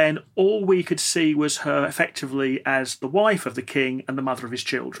until then, all we could see was her effectively as the wife of the king and the mother of his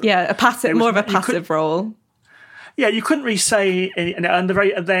children. Yeah, more of a passive role. Yeah, you couldn't really say,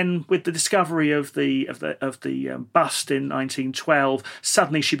 and then with the discovery of the bust in 1912,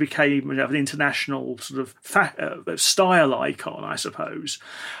 suddenly she became an international sort of style icon, I suppose.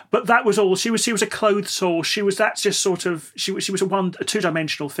 But that was all. She was a clothes horse. She was a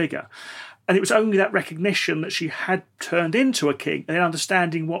two-dimensional figure. And it was only that recognition that she had turned into a king, and then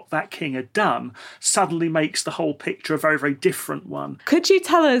understanding what that king had done suddenly makes the whole picture a very, very different one. Could you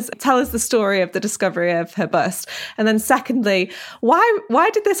tell us the story of the discovery of her bust? And then secondly, why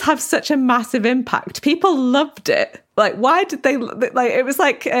did this have such a massive impact? People loved it. Like, why did they, like, it was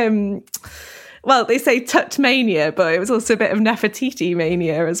like, well, they say Tut mania, but it was also a bit of Nefertiti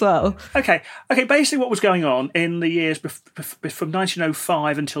mania as well. Okay. Basically, what was going on in the years from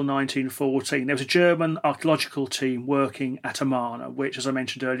 1905 until 1914, there was a German archaeological team working at Amarna, which, as I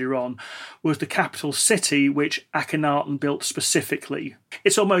mentioned earlier on, was the capital city which Akhenaten built specifically.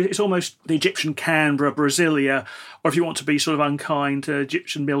 It's almost the Egyptian Canberra, Brasilia, or if you want to be sort of unkind,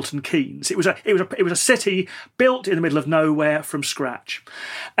 Egyptian Milton Keynes. It was a city built in the middle of nowhere from scratch,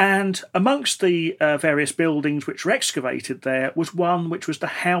 and amongst the various buildings which were excavated there was one which was the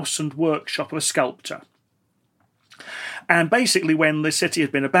house and workshop of a sculptor. And basically, when the city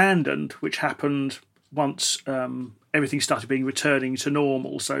had been abandoned, which happened once everything started returning to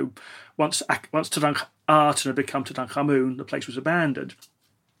normal, so once Tutankhaten had become Tutankhamun, the place was abandoned.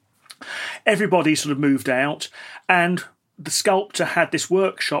 Everybody sort of moved out, and the sculptor had this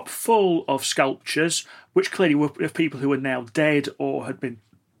workshop full of sculptures, which clearly were of people who were now dead or had been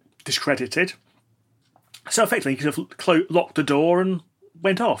discredited. So effectively, he sort of locked the door and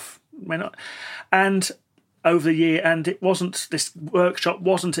went off. And over the year, and this workshop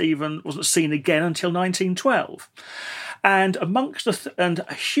wasn't seen again until 1912. And and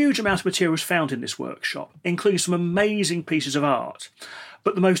a huge amount of material was found in this workshop, including some amazing pieces of art.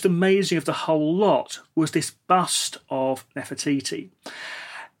 But the most amazing of the whole lot was this bust of Nefertiti.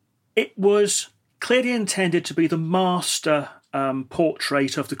 It was clearly intended to be the master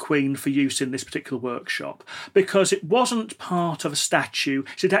portrait of the Queen for use in this particular workshop, because it wasn't part of a statue.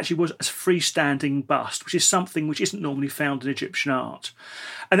 It actually was a freestanding bust, which is something which isn't normally found in Egyptian art.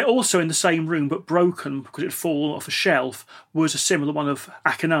 And it also, in the same room but broken because it had fallen off a shelf, was a similar one of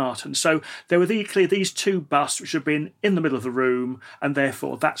Akhenaten. So there were these two busts which had been in the middle of the room, and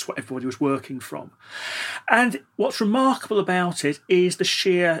therefore that's what everybody was working from. And what's remarkable about it is the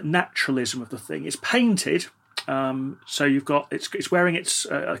sheer naturalism of the thing. It's painted. So you've got it's wearing its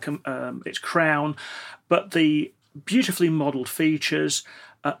crown, but the beautifully modelled features,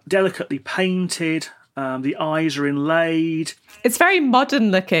 delicately painted. The eyes are inlaid. It's very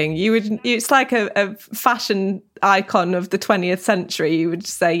modern looking. It's like a fashion icon of the 20th century. You would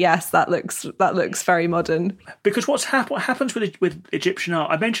say, yes, that looks very modern. Because what happens with Egyptian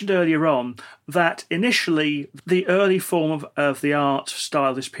art, I mentioned earlier on that initially the early form of the art style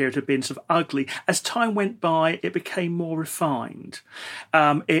of this period had been sort of ugly. As time went by, it became more refined.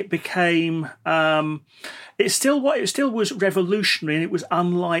 It still was revolutionary, and it was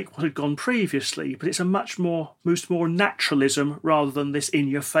unlike what had gone previously, but it's a much more naturalism rather than this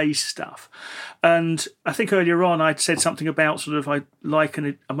in-your-face stuff. And I think earlier on I'd said something about I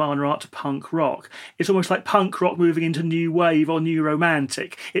liken Amarna art to punk rock. It's almost like punk rock moving into new wave or new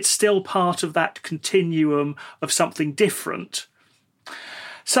romantic. It's still part of that continuum of something different.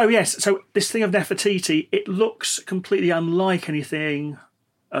 So yes, this thing of Nefertiti, it looks completely unlike anything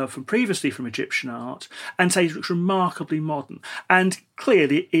from Egyptian art, and it looks remarkably modern, and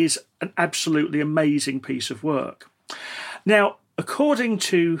clearly is an absolutely amazing piece of work. Now, according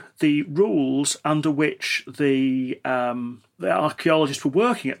to the rules under which the archaeologists were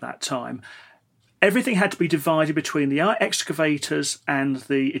working at that time, everything had to be divided between the excavators and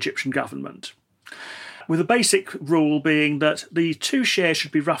the Egyptian government, with a basic rule being that the two shares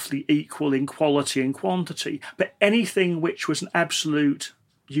should be roughly equal in quality and quantity, but anything which was an absolute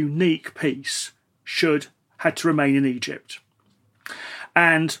unique piece had to remain in Egypt.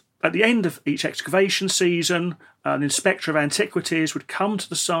 And at the end of each excavation season, an inspector of antiquities would come to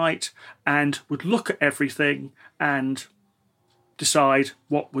the site and would look at everything and decide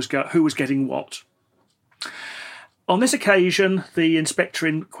who was getting what. On this occasion, the inspector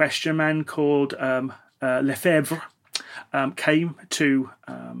in question, a man called Lefebvre, came to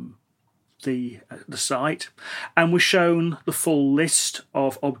the site and was shown the full list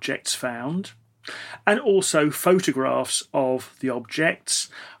of objects found, and also photographs of the objects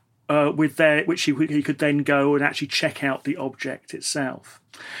which he could then go and actually check out the object itself.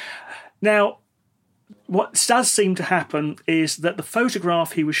 Now, what does seem to happen is that the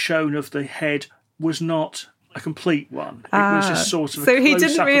photograph he was shown of the head was not a complete one. It was just sort of a so he close-up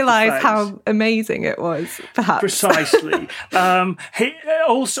didn't of the realise face. how amazing it was, perhaps. Precisely. He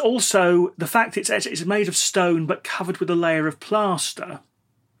also the fact it's made of stone but covered with a layer of plaster.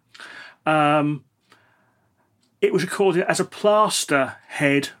 It was recorded as a plaster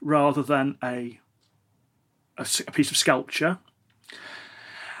head rather than a piece of sculpture.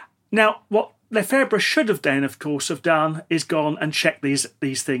 Now, what Lefebvre should have then, of course, have done is gone and checked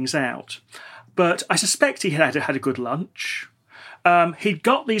these things out. But I suspect he had a good lunch. He'd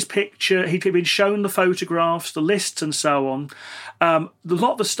got these pictures, he'd been shown the photographs, the lists and so on. A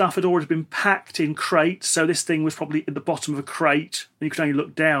lot of the stuff had already been packed in crates, so this thing was probably at the bottom of a crate, and you could only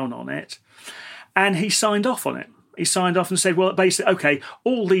look down on it. And he signed off on it. He signed off and said, well, basically, okay,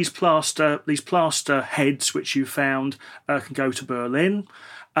 all these plaster heads which you found can go to Berlin.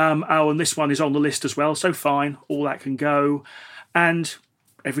 And this one is on the list as well, so fine, all that can go. And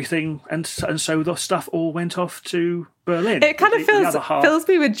everything, and so the stuff all went off to Berlin. It kind of fills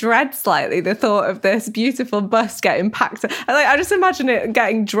me with dread slightly, the thought of this beautiful bust getting packed. I just imagine it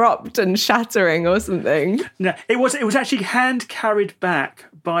getting dropped and shattering or something. No, it was actually hand carried back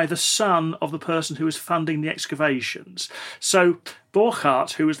by the son of the person who was funding the excavations. So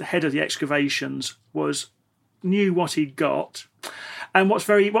Borchardt, who was the head of the excavations, knew what he'd got. And what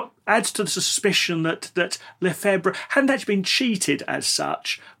adds to the suspicion that Lefebvre hadn't actually been cheated as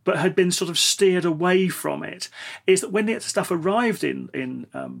such, but had been sort of steered away from it, is that when the stuff arrived in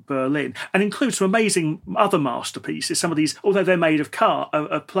Berlin, and includes some amazing other masterpieces, some of these, although they're made of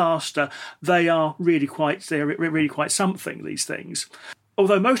plaster, they are really quite something, these things.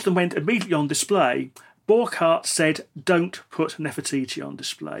 Although most of them went immediately on display, Borchardt said, don't put Nefertiti on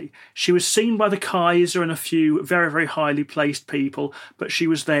display. She was seen by the Kaiser and a few very, very highly placed people, but she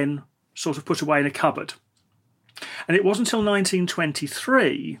was then sort of put away in a cupboard. And it wasn't until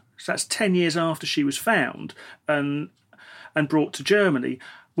 1923, so that's 10 years after she was found and brought to Germany,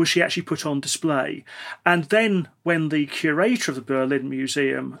 was she actually put on display. And then when the curator of the Berlin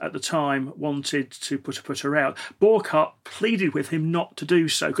Museum at the time wanted to put her out, Borchardt pleaded with him not to do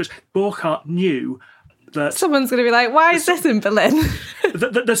so, because Borchardt knew that someone's going to be like, why is this in Berlin?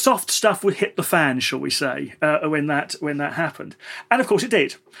 the soft stuff would hit the fan, shall we say, when that happened. And of course it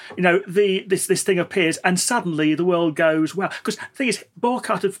did. You know, this thing appears and suddenly the world goes, wow. Because the thing is,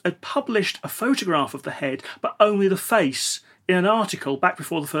 Borchardt had published a photograph of the head, but only the face in an article back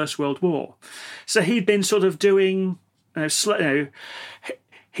before the First World War. So he'd been sort of doing,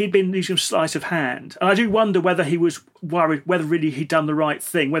 he'd been using sleight of hand. And I do wonder whether he was worried, whether really he'd done the right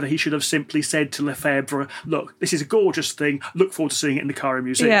thing, whether he should have simply said to Lefebvre, look, this is a gorgeous thing, look forward to seeing it in the Cairo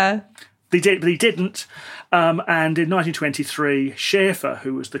Museum. Yeah. But he didn't. And in 1923, Schäfer,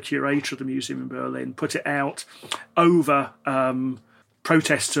 who was the curator of the museum in Berlin, put it out over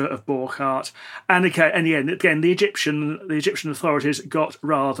protests of Borchardt. And again, the Egyptian authorities got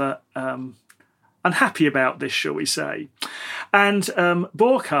rather unhappy about this, shall we say. And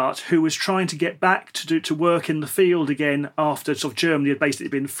Borchardt, who was trying to get back to work in the field again after sort of Germany had basically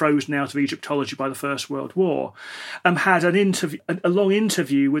been frozen out of Egyptology by the First World War, had a long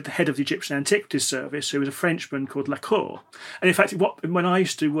interview with the head of the Egyptian Antiquities Service, who was a Frenchman called Lacour. And in fact, when I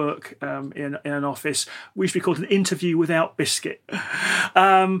used to work in an office, we used to be called an interview without biscuit.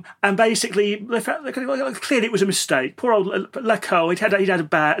 And basically, clearly it was a mistake. Poor old Lacour,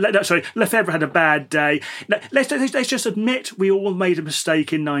 Lefebvre had a bad day. Let's just admit we all made a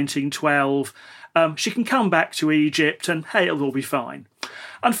mistake in 1912. She can come back to Egypt and, hey, it'll all be fine.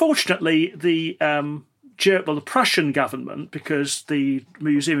 Unfortunately, the Prussian government, because the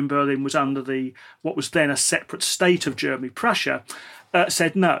museum in Berlin was under what was then a separate state of Germany, Prussia,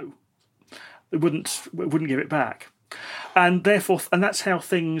 said no. It wouldn't give it back. And therefore, and that's how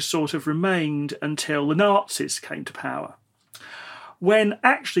things sort of remained until the Nazis came to power. When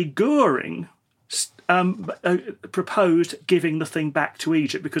actually Goering proposed giving the thing back to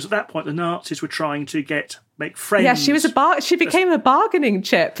Egypt, because at that point the Nazis were trying to make friends. Yeah, she became a bargaining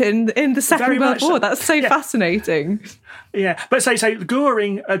chip in the Second World War. That's so fascinating. Yeah, but so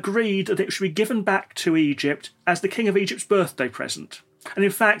Goering agreed that it should be given back to Egypt as the King of Egypt's birthday present. And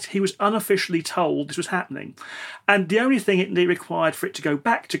in fact, he was unofficially told this was happening. And the only thing it required for it to go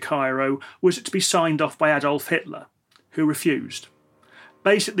back to Cairo was it to be signed off by Adolf Hitler, who refused.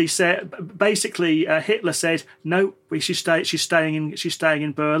 Basically, Hitler said, "No, she's staying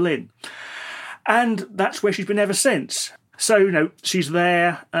in Berlin," and that's where she's been ever since. So she's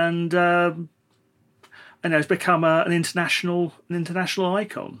there, and has become an international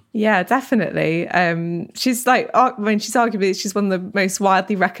icon. Yeah, definitely. She's arguably one of the most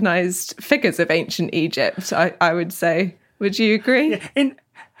widely recognised figures of ancient Egypt. I would say. Would you agree? Yeah,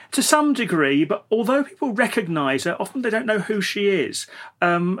 To some degree, but although people recognise her, often they don't know who she is.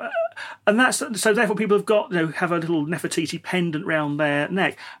 And that's so therefore people have got, have a little Nefertiti pendant round their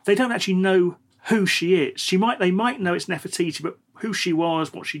neck. They don't actually know who she is. They might know it's Nefertiti, but who she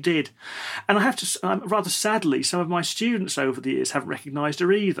was, what she did. And I have to, rather sadly, some of my students over the years haven't recognised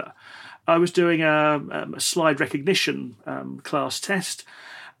her either. I was doing a slide recognition class test,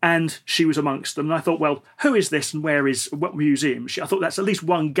 and she was amongst them. And I thought, well, who is this and what museum is she? I thought that's at least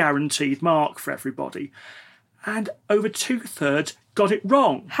one guaranteed mark for everybody. And over 2/3 got it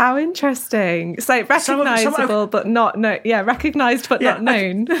wrong. How interesting. It's like recognisable but not known. Yeah, recognised but not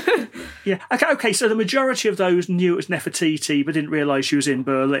known. Yeah. Okay, so the majority of those knew it was Nefertiti but didn't realise she was in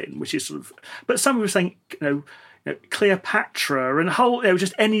Berlin, which is sort of... But some were saying, Cleopatra and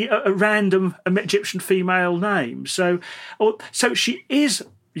just any a random Egyptian female name. So she is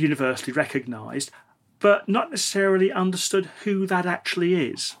universally recognised, but not necessarily understood who that actually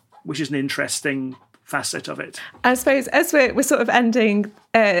is, which is an interesting facet of it. I suppose as we're sort of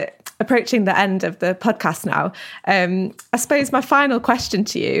approaching the end of the podcast now, I suppose my final question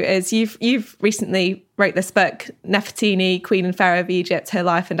to you is you've recently wrote this book, Nefertiti, Queen and Pharaoh of Egypt, Her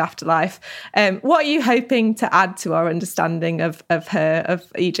Life and Afterlife. What are you hoping to add to our understanding of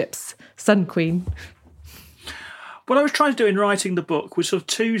Egypt's Sun Queen? What I was trying to do in writing the book was sort of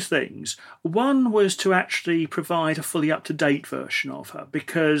two things. One was to actually provide a fully up-to-date version of her,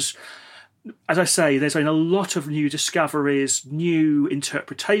 because, as I say, there's been a lot of new discoveries, new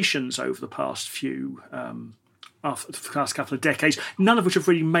interpretations over the past past couple of decades, none of which have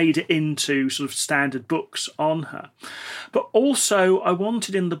really made it into sort of standard books on her. But also, I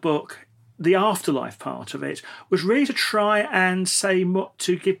wanted in the book, the afterlife part of it was really to try and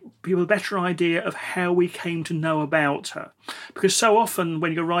to give people a better idea of how we came to know about her. Because so often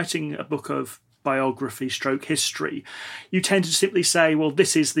when you're writing a book of biography / history, you tend to simply say, well,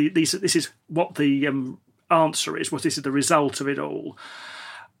 this is what the answer is, this is the result of it all.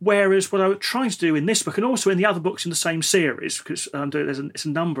 Whereas what I was trying to do in this book, and also in the other books in the same series, because it's a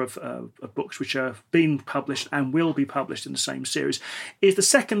number of books which are being published and will be published in the same series, is the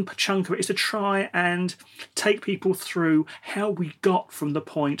second chunk of it is to try and take people through how we got from the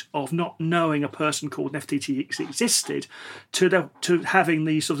point of not knowing a person called Nefertiti existed to having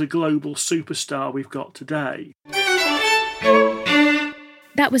the sort of the global superstar we've got today.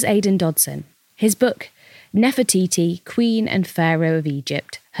 That was Aidan Dodson. His book, Nefertiti, Queen and Pharaoh of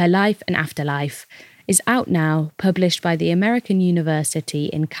Egypt, Her Life and Afterlife, is out now, published by the American University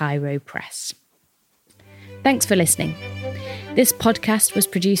in Cairo Press. Thanks for listening. This podcast was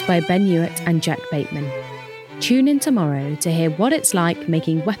produced by Ben Hewitt and Jack Bateman. Tune in tomorrow to hear what it's like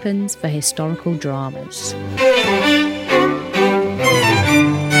making weapons for historical dramas.